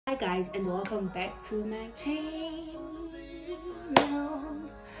Hi guys, and welcome back to my channel.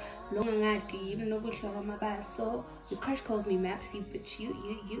 The crush calls me Mapsy, but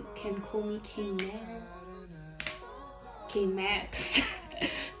you can call me KingMabs.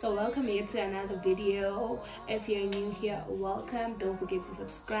 So welcome here to another video. If you're new here, welcome. Don't forget to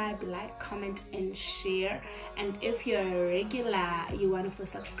subscribe, like, comment and share. And if you're a regular, you're one of the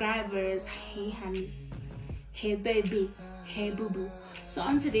subscribers, hey honey, hey baby, hey boo boo. So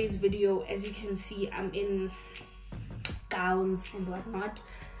on today's video, as you can see, I'm in gowns and whatnot.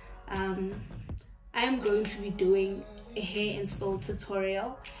 I am going to be doing a hair install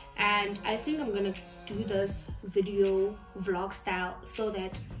tutorial, and I think I'm gonna do this video vlog style so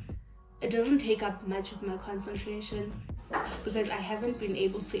that it doesn't take up much of my concentration, because I haven't been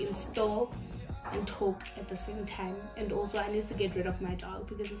able to install and talk at the same time. And also I need to get rid of my dog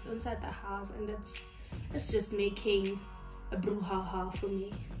because it's inside the house and it's just making a brouhaha for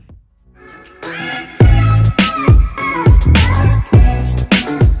me.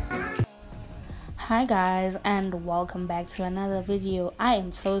 Hi guys, and welcome back to another video. I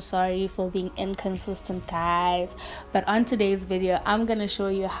am so sorry for being inconsistent, guys, but on today's video I'm gonna show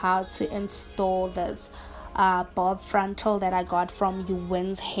you how to install this bob frontal that I got from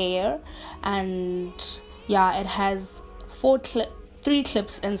uwinshair. And yeah, it has three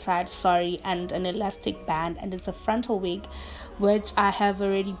clips inside, and an elastic band, and it's a frontal wig which I have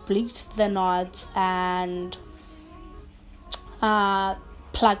already bleached the knots and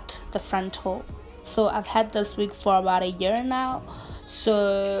plucked the frontal. So I've had this wig for about a year now,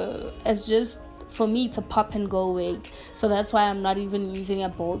 so it's just, for me, it's a pop and go wig. So that's why I'm not even using a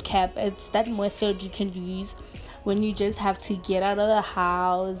bold cap. It's that method you can use when you just have to get out of the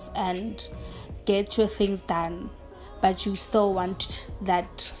house and get your things done, but you still want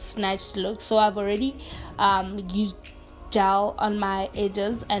that snatched look. So I've already used gel on my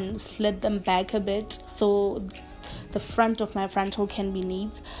edges and slid them back a bit so the front of my frontal can be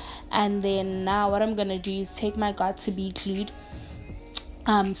neat. And then now what I'm gonna do is take my got to be glued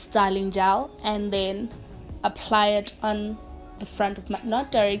styling gel and then apply it on the front of my,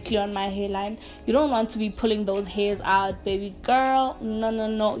 not directly on my hairline. You don't want to be pulling those hairs out, baby girl.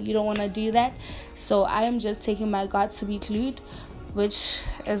 No, you don't want to do that. So I am just taking my got to be glued, which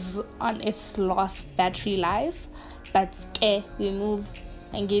is on its last battery life, but we move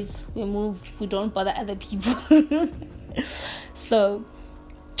and we don't bother other people. So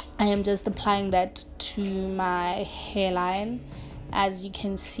I am just applying that to my hairline, as you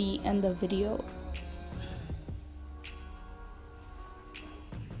can see in the video.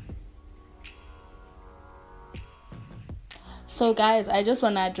 So guys, I just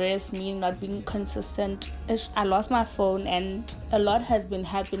want to address me not being consistent. I lost my phone and a lot has been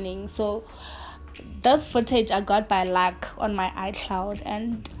happening. So this footage I got by luck on my iCloud,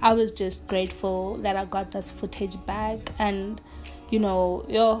 and I was just grateful that I got this footage back. And you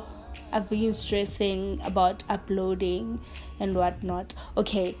know, I've been stressing about uploading and whatnot.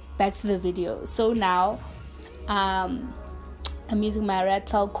 Okay, back to the video. So now I'm using my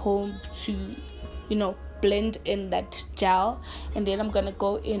rattle comb to blend in that gel, and then I'm gonna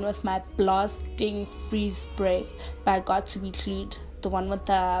go in with my blasting freeze spray by got to be glued, the one with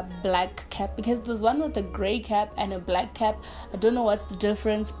the black cap, because there's one with a gray cap and a black cap. I don't know what's the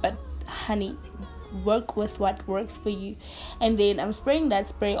difference, but honey, work with what works for you. And then I'm spraying that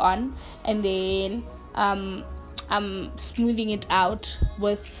spray on, and then I'm smoothing it out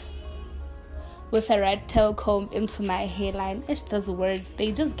with a rat tail comb into my hairline. It's those words,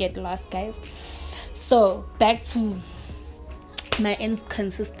 they just get lost, guys. So back to my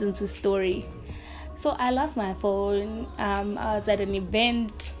inconsistency story. So I lost my phone. I was at an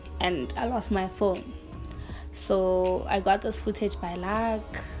event and I lost my phone. So I got this footage by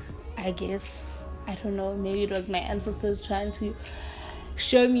luck, I guess. I don't know, maybe it was my ancestors trying to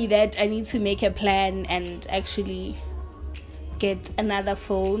show me that I need to make a plan and actually get another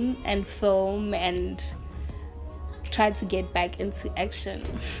phone and film and try to get back into action.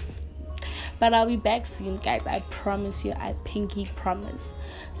 But I'll be back soon, guys, I promise you, I pinky promise.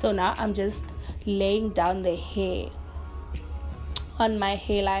 So now I'm just laying down the hair on my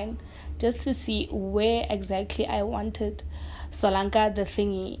hairline just to see where exactly I want it. Solanka, the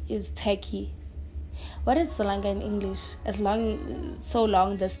thingy, is tacky. What is Solanka in English? So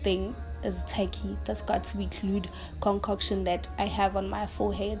long this thing is tacky. That's got to be glued concoction that I have on my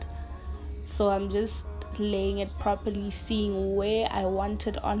forehead. So I'm just laying it properly, seeing where I want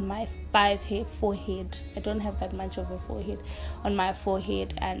it on my forehead. I don't have that much of a forehead. On my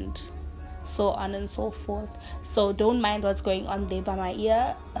forehead, and so on and so forth. So don't mind what's going on there by my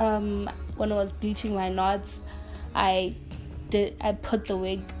ear. When I was bleaching my knots, I I put the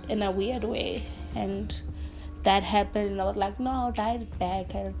wig in a weird way, and that happened, and I was like, no, I'll dye it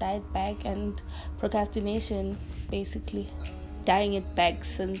back. And procrastination, basically dyeing it back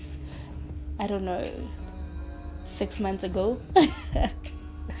since, I don't know, 6 months ago.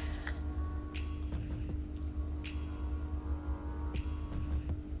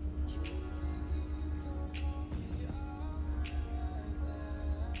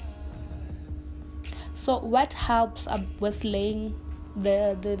 So what helps with laying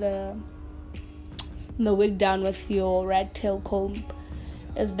the wig down with your rat tail comb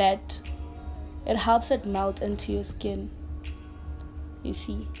is that it helps it melt into your skin. You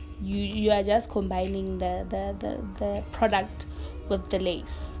see, you are just combining the product with the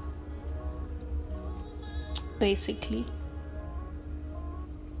lace, basically.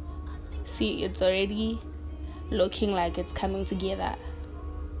 See, it's already looking like it's coming together.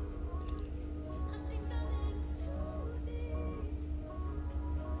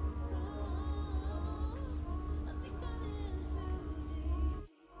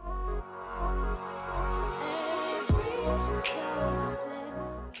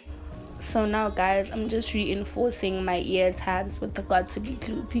 So now, guys, I'm just reinforcing my ear tabs with the got to be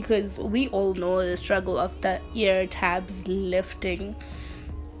glue, because we all know the struggle of the ear tabs lifting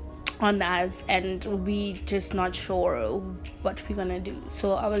on us, and we just not sure what we're gonna do.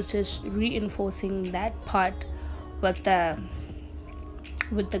 So I was just reinforcing that part with the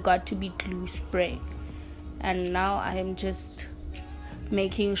got to be glue spray, and now I am just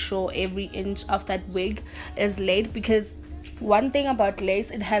making sure every inch of that wig is laid, because one thing about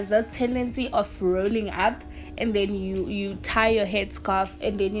lace, it has this tendency of rolling up, and then you tie your headscarf,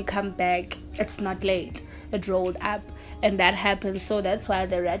 and then you come back, it's not laid, it rolled up, and that happens. So that's why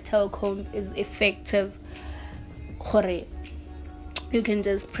the rat tail comb is effective. You can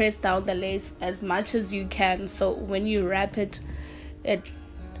just press down the lace as much as you can, so when you wrap it, it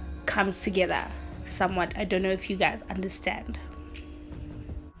comes together somewhat. I don't know if you guys understand.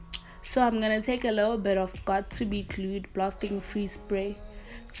 So I'm gonna take a little bit of got to be glued blasting free spray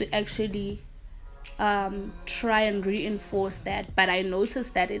to actually try and reinforce that, but I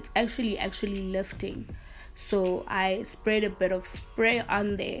noticed that it's actually lifting, so I sprayed a bit of spray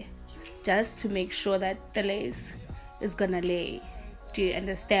on there just to make sure that the lace is gonna lay. Do you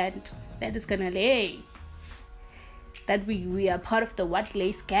understand? That is gonna lay, that we are part of the what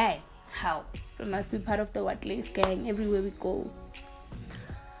lace gang. How we must be part of the what lace gang everywhere we go.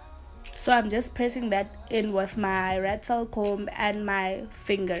 So I'm just pressing that in with my rat tail comb and my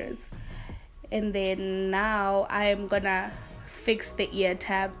fingers, and then now I am gonna fix the ear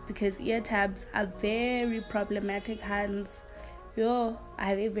tab, because ear tabs are very problematic, hands. Are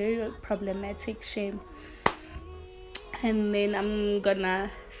they very problematic? Shame. And then I'm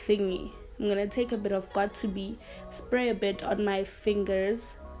gonna take a bit of got to be, spray a bit on my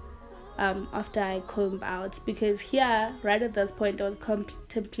fingers after I comb out, because here right at this point I was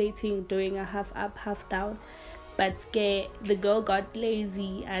contemplating doing a half up half down, but the girl got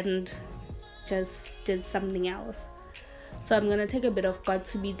lazy and just did something else. So I'm gonna take a bit of got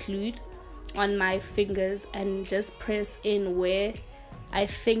to be glued on my fingers and just press in where I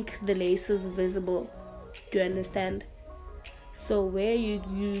think the lace is visible. Do you understand? So where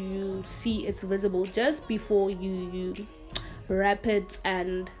you see it's visible, just before you wrap it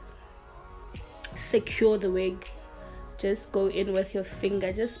and secure the wig, just go in with your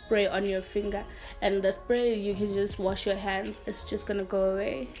finger, just spray on your finger, and the spray you can just wash your hands, it's just gonna go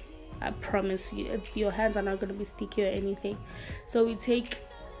away. I promise you, your hands are not gonna be sticky or anything. So we take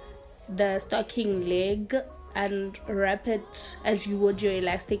the stocking leg and wrap it as you would your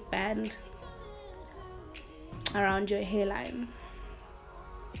elastic band around your hairline.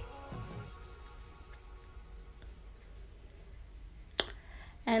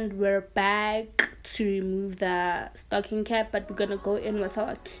 And we're back to remove the stocking cap, but we're gonna go in with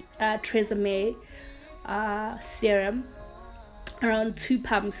our Tresemme serum. Around 2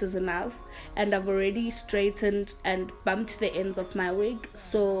 pumps is enough, and I've already straightened and bumped the ends of my wig,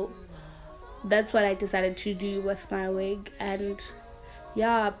 so that's what I decided to do with my wig. And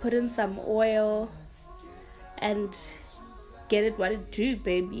yeah, put in some oil and get it what it do,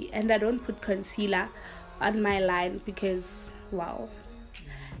 baby. And I don't put concealer on my line because wow.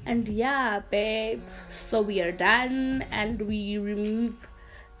 And yeah, babe, so we are done, and we remove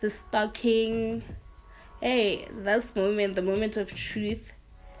the stocking. Hey, this moment, the moment of truth.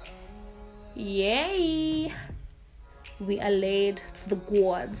 Yay, we are laid to the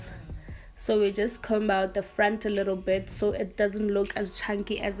gods. So we just comb out the front a little bit so it doesn't look as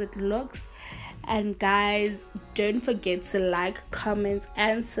chunky as it looks. And guys, don't forget to like, comment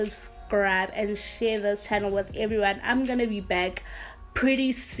and subscribe subscribe and share this channel with everyone. I'm gonna be back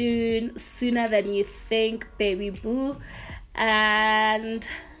pretty soon, sooner than you think, baby boo. And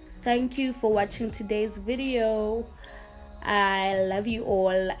thank you for watching today's video. I love you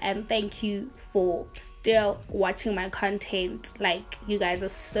all, and thank you for still watching my content. Like, you guys are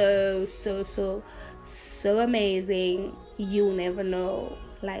so amazing. You'll never know,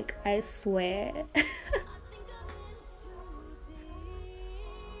 like, I swear.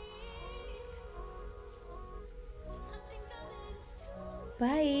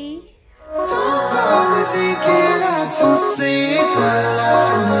 Bye. Don't bother thinking I don't sleep well.